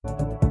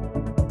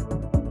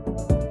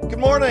Good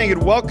morning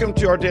and welcome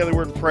to our Daily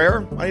Word and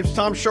Prayer. My name is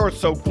Tom Short,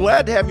 so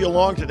glad to have you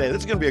along today.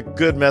 This is going to be a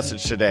good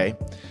message today.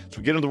 So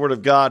we get into the Word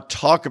of God,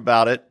 talk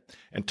about it,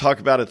 and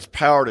talk about its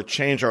power to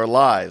change our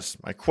lives.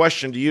 My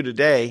question to you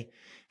today,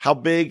 how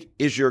big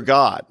is your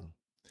God?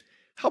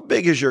 How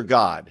big is your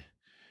God?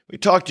 We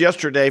talked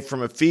yesterday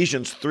from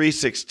Ephesians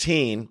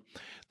 3:16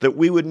 that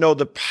we would know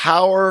the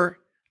power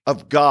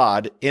of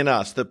God in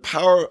us, the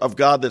power of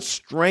God that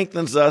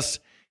strengthens us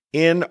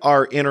in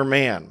our inner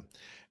man.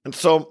 And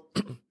so,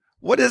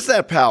 what is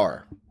that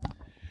power?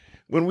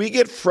 When we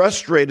get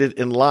frustrated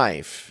in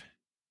life,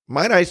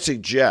 might I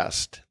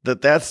suggest that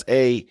that's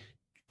a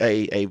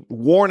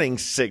warning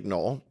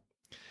signal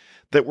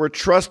that we're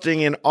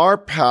trusting in our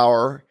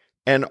power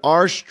and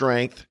our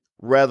strength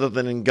rather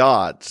than in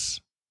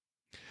God's.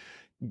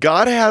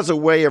 God has a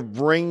way of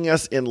bringing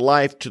us in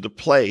life to the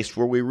place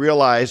where we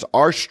realize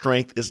our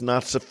strength is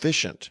not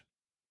sufficient.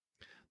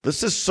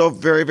 This is so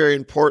very, very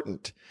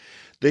important.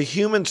 The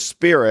human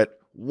spirit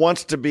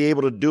wants to be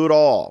able to do it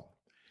all.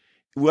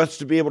 It wants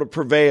to be able to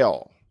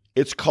prevail.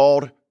 It's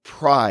called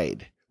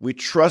pride. We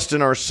trust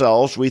in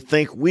ourselves. We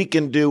think we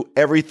can do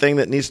everything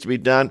that needs to be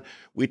done.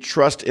 We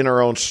trust in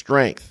our own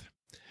strength.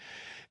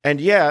 And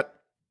yet,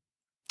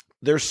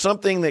 there's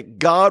something that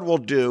God will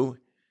do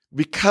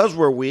because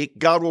we're weak.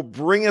 God will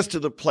bring us to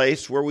the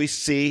place where we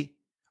see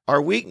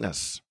our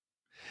weakness.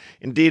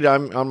 Indeed,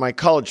 I'm on my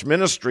college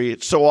ministry.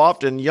 So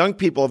often, young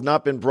people have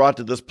not been brought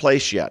to this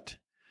place yet.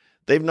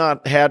 They've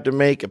not had to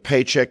make a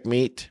paycheck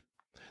meet.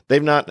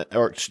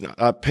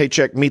 A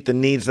paycheck meet the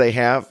needs they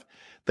have.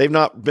 They've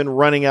not been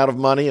running out of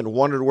money and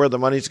wondered where the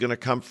money's going to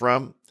come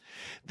from.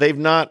 They've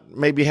not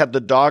maybe had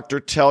the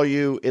doctor tell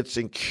you it's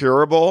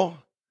incurable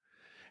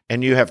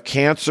and you have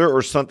cancer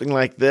or something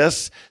like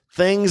this.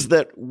 Things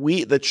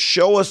that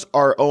show us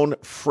our own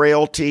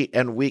frailty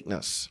and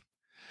weakness.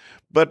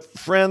 But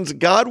friends,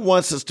 God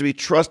wants us to be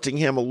trusting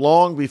Him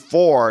long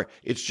before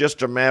it's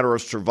just a matter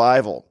of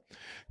survival.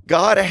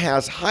 God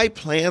has high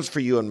plans for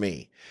you and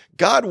me.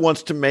 God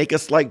wants to make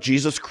us like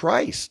Jesus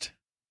Christ.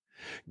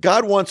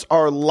 God wants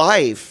our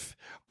life,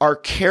 our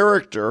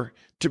character,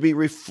 to be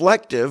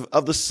reflective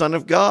of the Son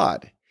of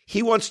God.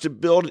 He wants to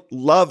build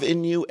love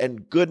in you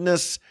and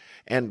goodness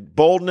and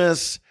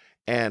boldness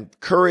and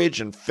courage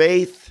and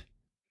faith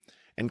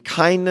and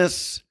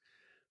kindness,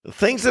 the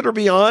things that are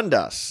beyond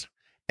us.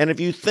 And if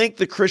you think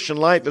the Christian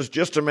life is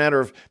just a matter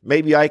of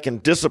maybe I can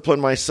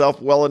discipline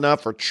myself well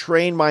enough or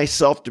train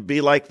myself to be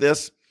like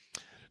this,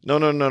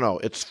 no.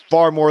 It's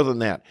far more than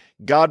that.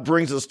 God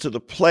brings us to the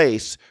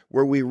place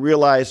where we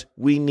realize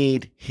we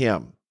need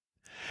Him.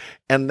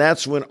 And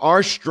that's when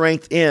our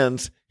strength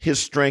ends, His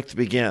strength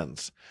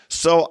begins.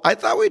 So I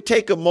thought we'd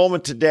take a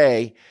moment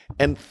today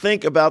and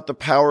think about the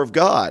power of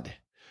God.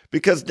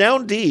 Because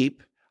down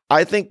deep,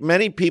 I think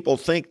many people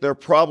think their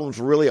problems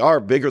really are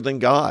bigger than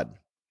God.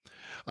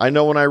 I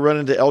know when I run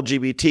into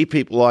LGBT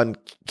people on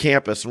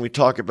campus and we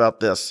talk about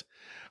this,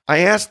 I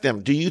ask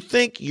them, do you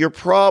think your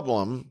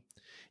problem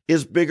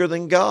is bigger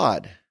than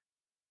God?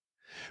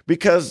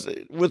 Because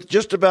with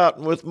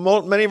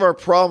many of our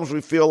problems,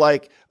 we feel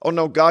like, oh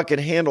no, God can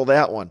handle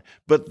that one.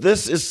 But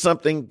this is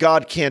something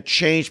God can't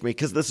change me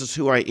because this is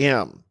who I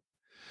am.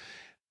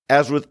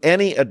 As with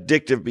any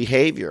addictive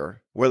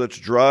behavior, whether it's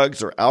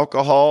drugs or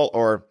alcohol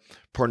or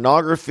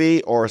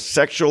pornography or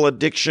sexual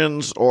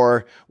addictions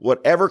or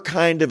whatever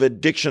kind of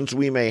addictions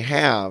we may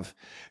have,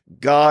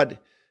 God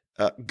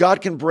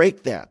can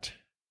break that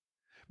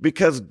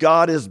because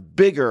God is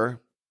bigger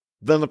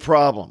than the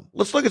problem.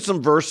 Let's look at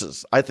some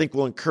verses I think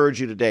will encourage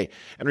you today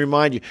and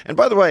remind you. And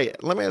by the way,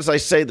 as I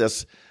say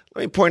this,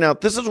 let me point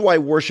out, this is why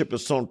worship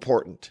is so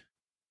important.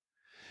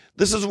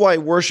 This is why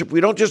worship,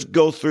 we don't just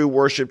go through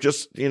worship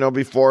just,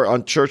 before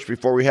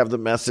we have the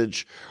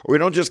message, or we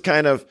don't just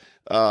kind of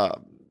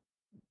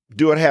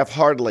do it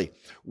half-heartedly.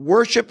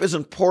 Worship is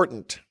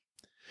important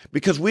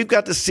because we've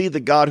got to see the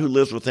God who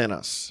lives within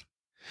us.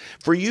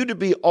 For you to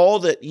be all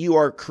that you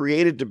are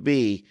created to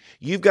be,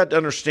 you've got to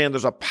understand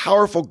there's a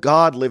powerful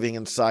God living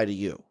inside of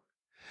you.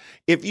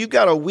 If you've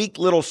got a weak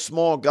little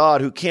small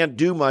God who can't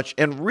do much,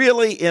 and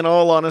really, in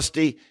all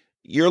honesty,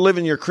 you're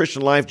living your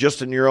Christian life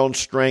just in your own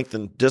strength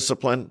and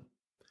discipline,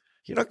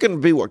 you're not going to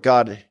be what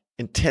God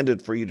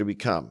intended for you to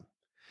become.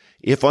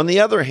 If, on the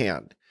other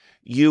hand,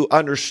 you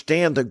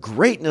understand the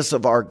greatness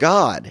of our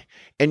God,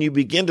 and you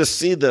begin to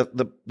see what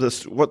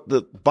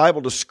the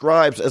Bible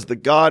describes as the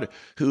God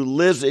who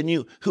lives in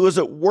you, who is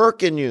at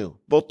work in you,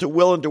 both to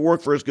will and to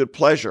work for His good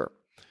pleasure,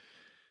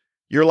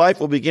 your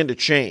life will begin to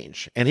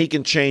change, and He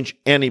can change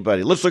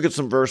anybody. Let's look at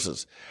some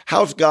verses.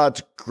 How's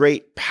God's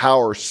great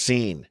power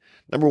seen?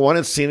 Number one,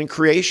 it's seen in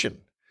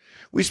creation.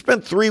 We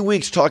spent 3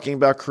 weeks talking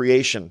about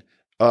creation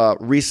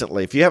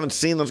recently. If you haven't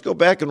seen those, go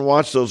back and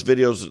watch those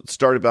videos that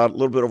started about a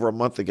little bit over a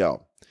month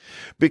ago.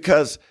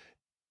 Because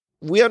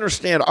we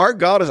understand our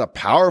God is a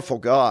powerful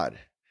God.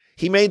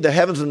 He made the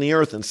heavens and the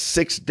earth in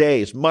 6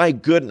 days. My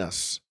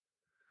goodness.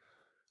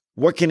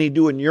 What can He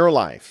do in your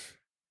life?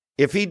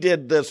 If He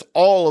did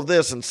all of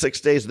this in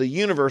 6 days, the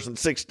universe in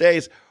 6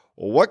 days,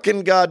 what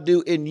can God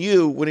do in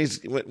you when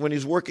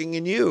He's working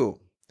in you?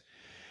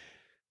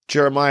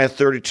 Jeremiah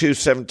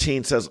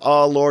 32:17 says,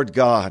 "Ah, Lord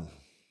God,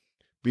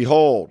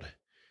 behold,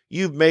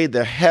 you've made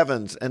the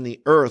heavens and the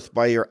earth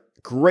by your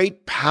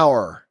great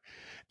power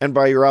and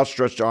by your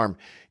outstretched arm.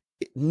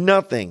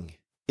 Nothing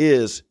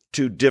is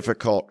too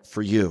difficult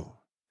for you."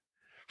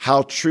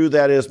 How true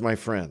that is, my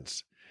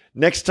friends.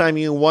 Next time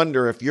you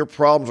wonder if your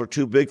problems are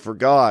too big for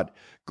God,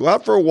 go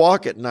out for a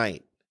walk at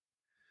night.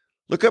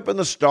 Look up in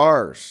the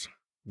stars.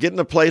 Get in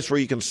a place where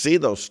you can see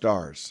those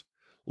stars.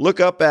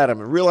 Look up at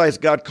them and realize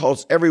God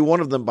calls every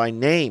one of them by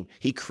name.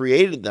 He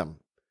created them.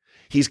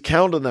 He's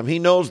counted them. He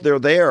knows they're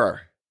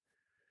there.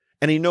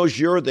 And he knows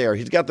you're there.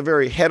 He's got the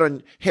very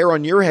hair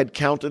on your head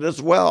counted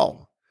as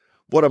well.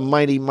 What a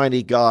mighty,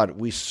 mighty God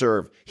we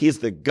serve. He's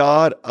the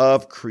God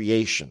of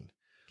creation.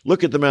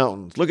 Look at the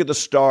mountains. Look at the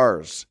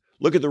stars.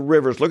 Look at the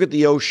rivers. Look at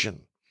the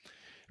ocean.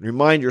 And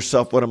remind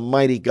yourself what a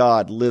mighty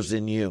God lives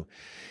in you.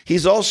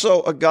 He's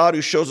also a God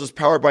who shows his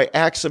power by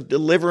acts of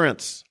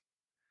deliverance.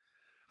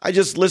 I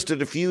just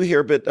listed a few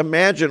here, but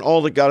imagine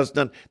all that God has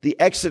done. The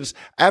Exodus,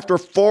 after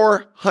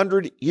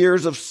 400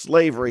 years of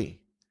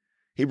slavery,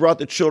 he brought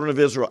the children of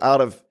Israel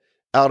out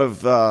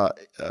of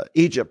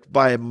Egypt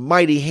by a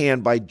mighty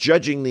hand, by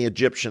judging the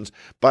Egyptians,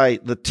 by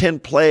the 10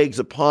 plagues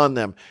upon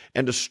them,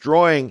 and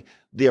destroying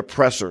the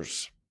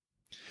oppressors.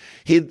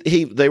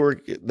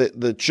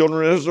 The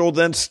children of Israel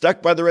then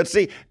stuck by the Red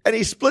Sea, and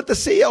he split the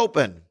sea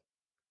open.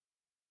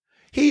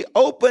 He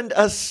opened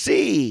a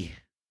sea.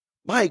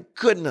 My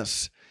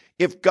goodness.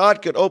 If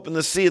God could open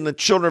the sea and the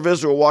children of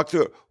Israel walk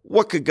through it,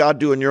 what could God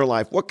do in your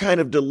life? What kind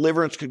of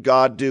deliverance could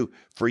God do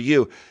for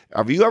you?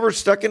 Have you ever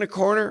stuck in a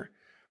corner?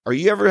 Or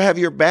you ever have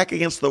your back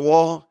against the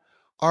wall?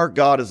 Our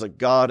God is a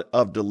God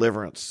of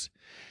deliverance.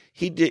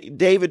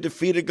 David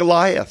defeated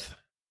Goliath.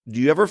 Do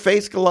you ever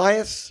face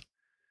Goliath?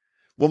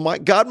 Well,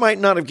 God might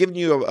not have given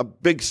you a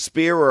big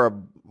spear or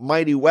a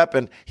mighty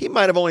weapon. He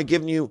might have only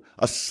given you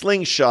a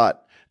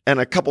slingshot and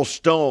a couple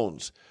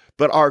stones.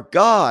 But our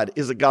God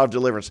is a God of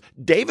deliverance.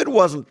 David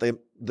wasn't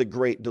the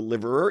great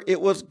deliverer. It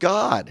was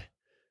God.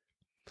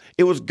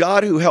 It was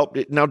God who helped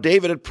it. Now,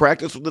 David had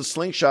practiced with the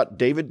slingshot.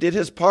 David did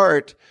his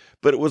part,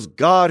 but it was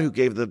God who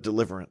gave the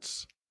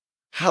deliverance.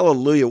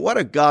 Hallelujah. What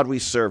a God we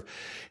serve.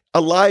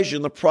 Elijah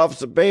and the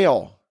prophets of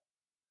Baal.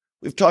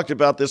 We've talked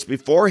about this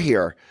before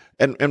here.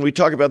 And we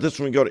talk about this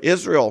when we go to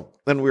Israel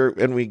and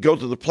we go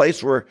to the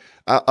place where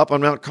up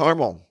on Mount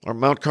Carmel, or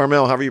Mount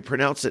Carmel, however you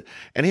pronounce it.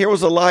 And here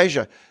was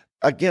Elijah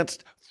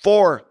against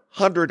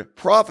 400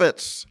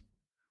 prophets.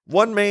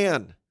 One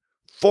man,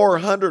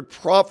 400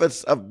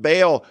 prophets of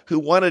Baal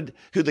who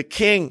the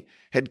king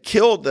had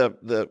killed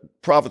the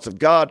prophets of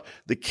God.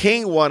 The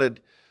king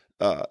wanted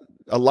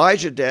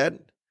Elijah dead,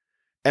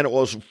 and it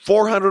was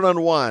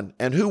 401.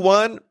 And who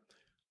won?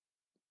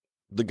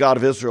 The God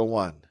of Israel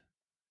won.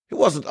 It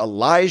wasn't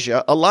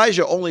Elijah.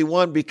 Elijah only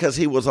won because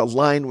he was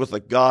aligned with a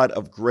God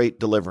of great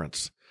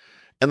deliverance.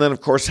 And then,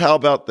 of course, how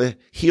about the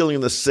healing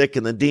the sick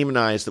and the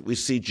demonized that we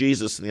see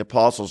Jesus and the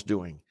apostles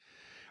doing?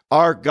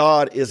 Our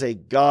God is a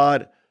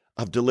God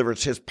of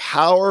deliverance. His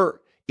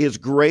power is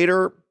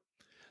greater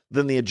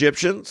than the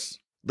Egyptians,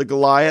 the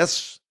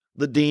Goliaths,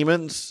 the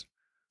demons,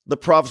 the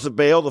prophets of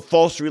Baal, the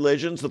false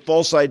religions, the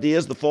false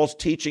ideas, the false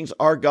teachings.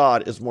 Our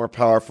God is more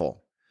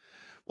powerful.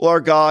 Well,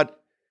 our God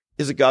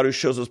is a God who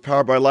shows his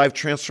power by life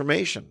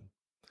transformation.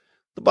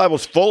 The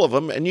Bible's full of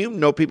them, and you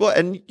know people,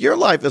 and your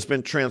life has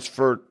been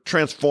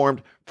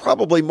transformed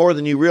probably more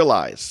than you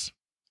realize.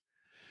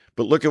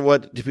 But look at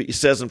what he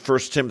says in 1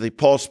 Timothy.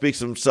 Paul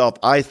speaks of himself.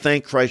 "I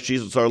thank Christ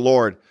Jesus our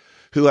Lord,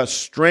 who has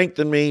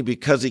strengthened me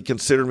because he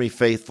considered me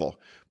faithful,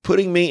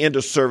 putting me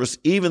into service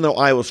even though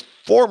I was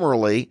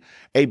formerly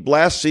a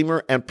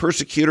blasphemer and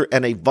persecutor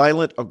and a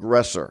violent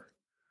aggressor."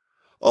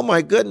 Oh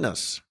my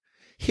goodness.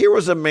 Here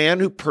was a man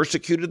who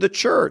persecuted the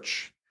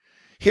church.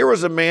 Here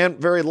was a man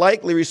very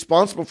likely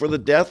responsible for the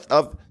death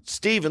of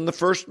Stephen, the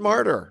first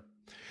martyr.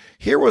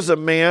 Here was a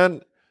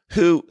man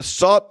who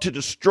sought to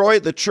destroy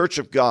the church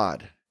of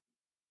God.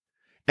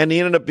 And he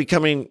ended up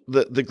becoming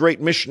the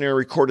great missionary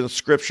recorded in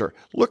Scripture.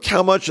 Look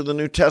how much of the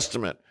New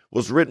Testament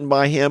was written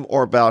by him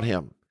or about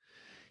him.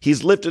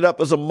 He's lifted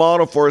up as a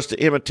model for us to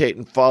imitate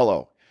and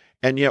follow.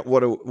 And yet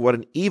what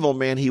an evil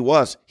man he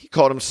was. He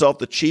called himself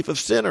the chief of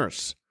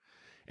sinners.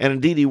 And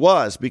indeed he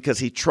was, because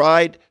he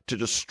tried to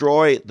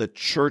destroy the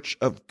church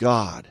of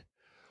God.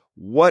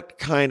 What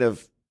kind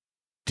of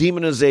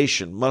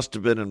demonization must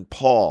have been in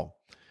Paul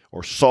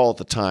or Saul at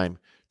the time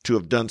to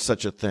have done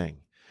such a thing?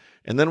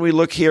 And then we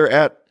look here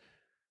at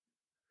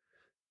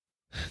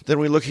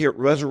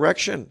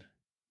resurrection.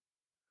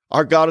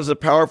 Our God is a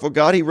powerful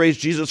God. He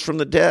raised Jesus from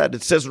the dead.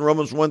 It says in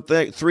Romans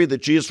 1:3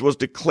 that Jesus was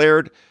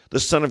declared the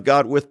Son of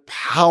God with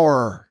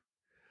power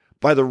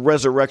by the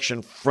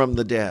resurrection from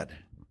the dead.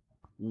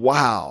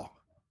 Wow.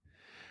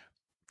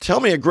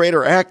 Tell me a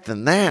greater act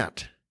than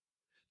that.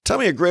 Tell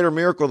me a greater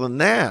miracle than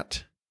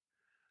that.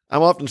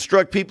 I'm often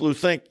struck people who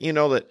think,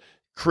 that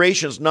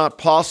creation is not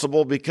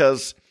possible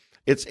because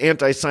it's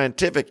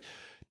anti-scientific,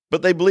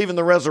 but they believe in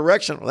the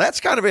resurrection. Well, that's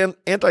kind of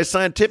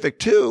anti-scientific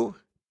too.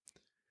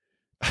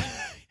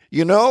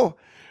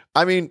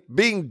 I mean,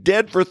 being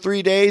dead for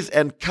 3 days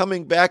and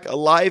coming back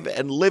alive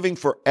and living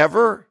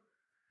forever,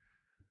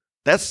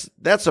 that's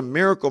a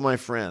miracle, my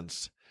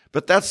friends.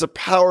 But that's the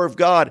power of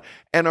God,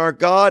 and our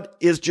God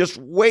is just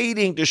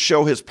waiting to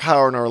show his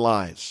power in our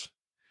lives.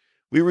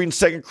 We read in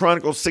 2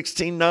 Chronicles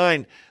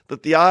 16:9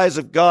 that the eyes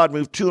of God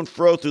move to and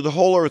fro through the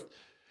whole earth,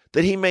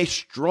 that he may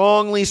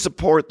strongly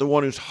support the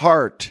one whose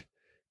heart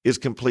is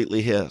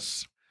completely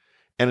his.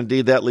 And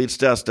indeed, that leads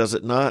to us, does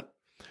it not?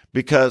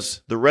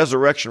 Because the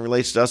resurrection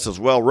relates to us as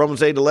well.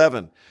 Romans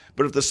 8:11,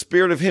 but if the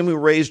spirit of him who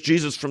raised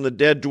Jesus from the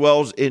dead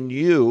dwells in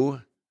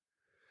you,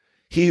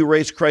 he who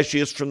raised Christ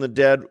Jesus from the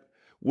dead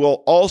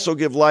will also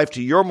give life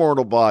to your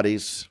mortal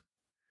bodies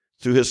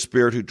through his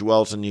spirit who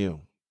dwells in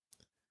you.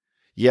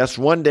 Yes,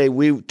 one day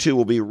we too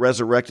will be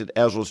resurrected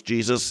as was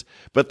Jesus,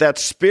 but that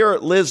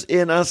spirit lives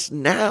in us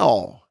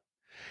now,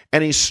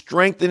 and he's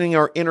strengthening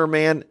our inner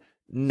man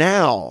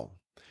now.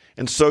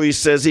 And so he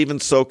says, even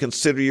so,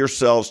 consider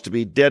yourselves to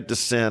be dead to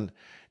sin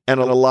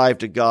and alive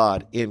to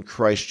God in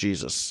Christ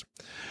Jesus.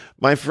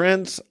 My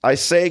friends, I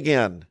say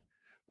again,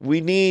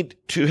 we need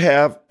to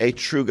have a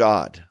true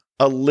God,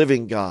 a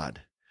living God.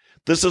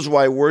 This is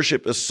why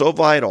worship is so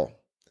vital,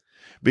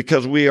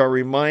 because we are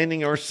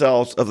reminding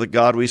ourselves of the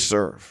God we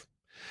serve.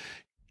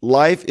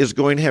 Life is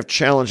going to have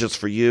challenges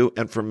for you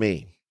and for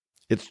me.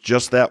 It's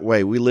just that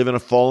way. We live in a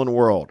fallen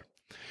world.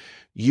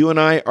 You and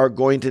I are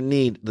going to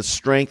need the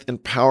strength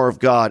and power of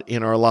God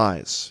in our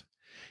lives.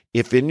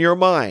 If in your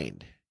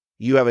mind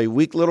you have a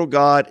weak little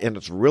God and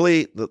it's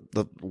really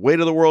the weight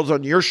of the world's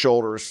on your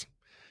shoulders,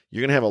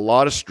 you're going to have a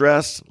lot of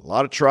stress, a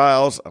lot of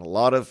trials, and a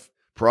lot of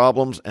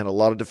problems, and a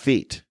lot of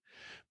defeat.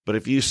 But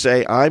if you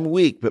say, I'm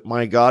weak, but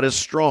my God is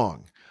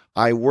strong,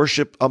 I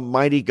worship a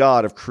mighty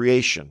God of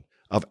creation,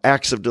 of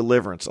acts of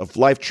deliverance, of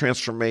life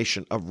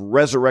transformation, of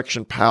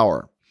resurrection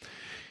power.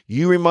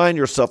 You remind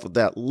yourself of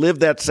that. Live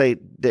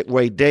that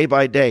way day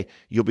by day.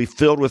 You'll be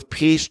filled with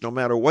peace no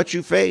matter what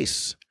you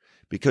face,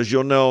 because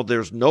you'll know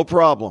there's no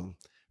problem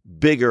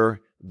bigger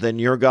than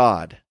your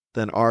God,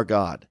 than our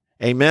God.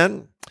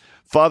 Amen?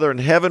 Father in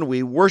heaven,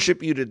 we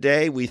worship you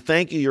today. We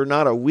thank you. You're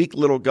not a weak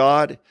little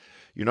God.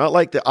 You're not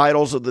like the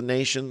idols of the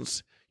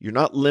nations. You're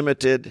not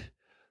limited.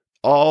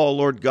 Oh,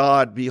 Lord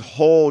God,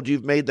 behold,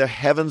 you've made the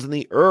heavens and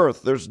the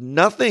earth. There's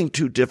nothing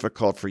too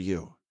difficult for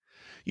you.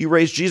 You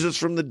raised Jesus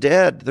from the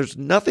dead. There's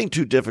nothing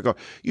too difficult.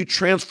 You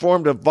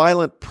transformed a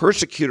violent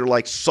persecutor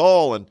like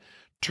Saul and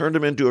turned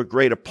him into a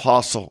great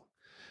apostle.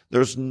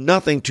 There's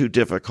nothing too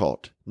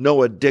difficult.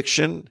 No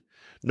addiction,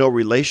 no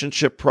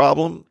relationship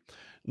problem,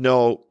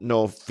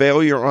 no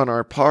failure on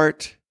our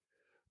part.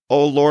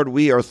 Oh Lord,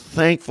 we are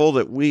thankful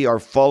that we are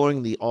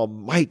following the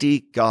Almighty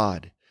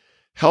God.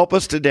 Help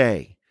us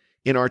today,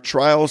 in our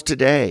trials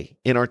today,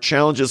 in our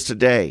challenges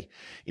today,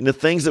 in the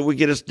things that would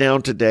get us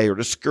down today or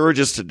discourage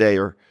us today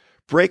or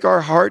break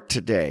our heart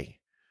today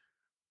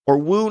or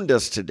wound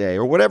us today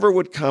or whatever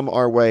would come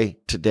our way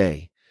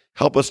today.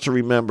 Help us to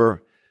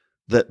remember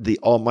that the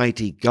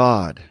Almighty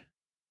God,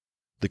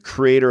 the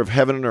creator of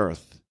heaven and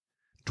earth,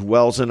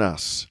 dwells in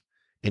us.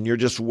 And you're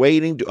just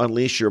waiting to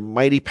unleash your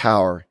mighty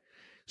power,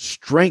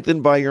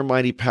 strengthened by your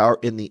mighty power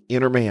in the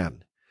inner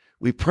man.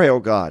 We pray, oh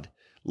God,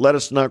 let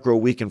us not grow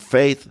weak in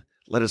faith.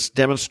 Let us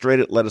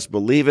demonstrate it. Let us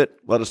believe it.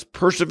 Let us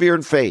persevere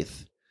in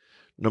faith,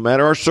 no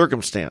matter our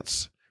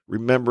circumstance,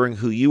 remembering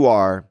who you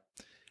are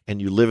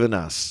and you live in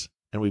us.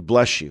 And we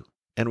bless you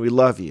and we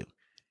love you.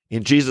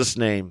 In Jesus'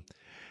 name,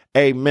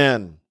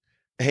 amen,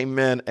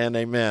 amen, and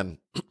amen.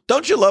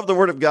 Don't you love the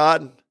Word of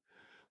God?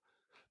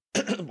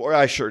 Boy,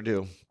 I sure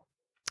do.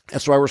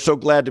 That's why we're so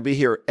glad to be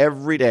here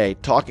every day,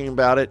 talking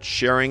about it,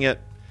 sharing it,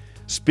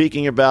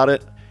 speaking about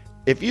it.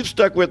 If you've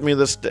stuck with me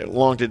this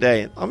long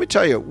today, let me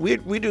tell you,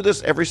 we do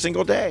this every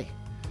single day.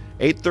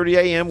 8:30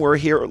 a.m., we're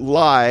here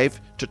live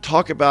to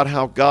talk about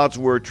how God's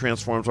Word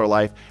transforms our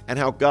life and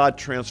how God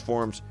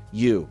transforms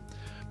you.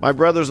 My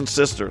brothers and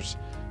sisters,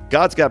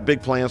 God's got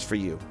big plans for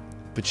you,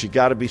 but you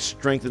got to be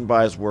strengthened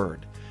by His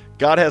Word.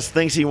 God has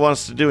things He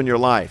wants to do in your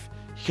life.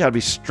 You got to be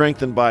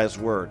strengthened by His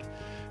Word.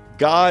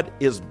 God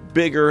is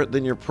bigger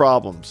than your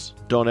problems.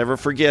 Don't ever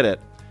forget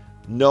it.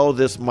 Know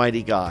this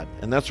mighty God.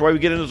 And that's why we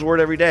get in His Word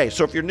every day.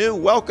 So if you're new,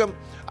 welcome.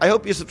 I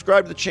hope you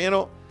subscribe to the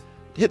channel.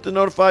 Hit the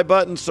notify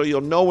button so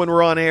you'll know when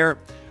we're on air.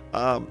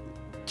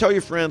 Tell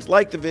your friends,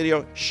 like the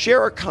video,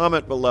 share a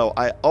comment below.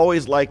 I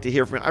always like to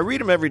hear from you. I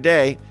read them every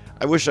day.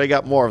 I wish I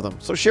got more of them.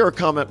 So share a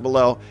comment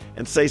below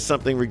and say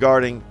something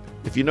regarding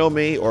if you know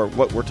me or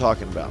what we're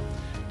talking about.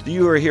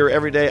 You are here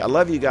every day. I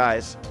love you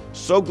guys.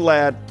 So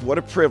glad. What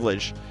a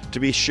privilege to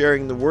be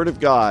sharing the Word of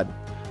God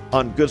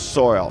on good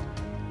soil.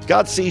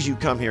 God sees you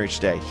come here each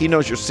day. He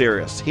knows you're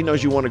serious. He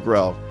knows you want to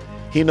grow.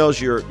 He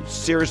knows you're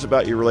serious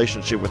about your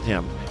relationship with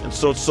Him. And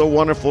so it's so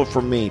wonderful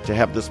for me to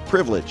have this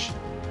privilege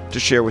to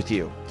share with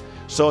you.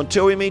 So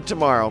until we meet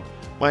tomorrow,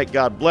 might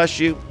God bless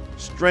you,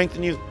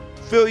 strengthen you,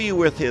 fill you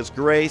with His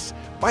grace.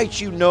 Might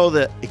you know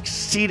the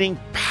exceeding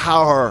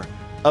power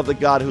of the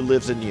God who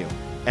lives in you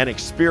and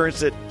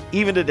experience it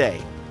even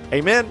today.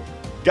 Amen.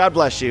 God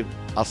bless you.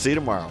 I'll see you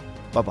tomorrow.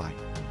 Bye-bye.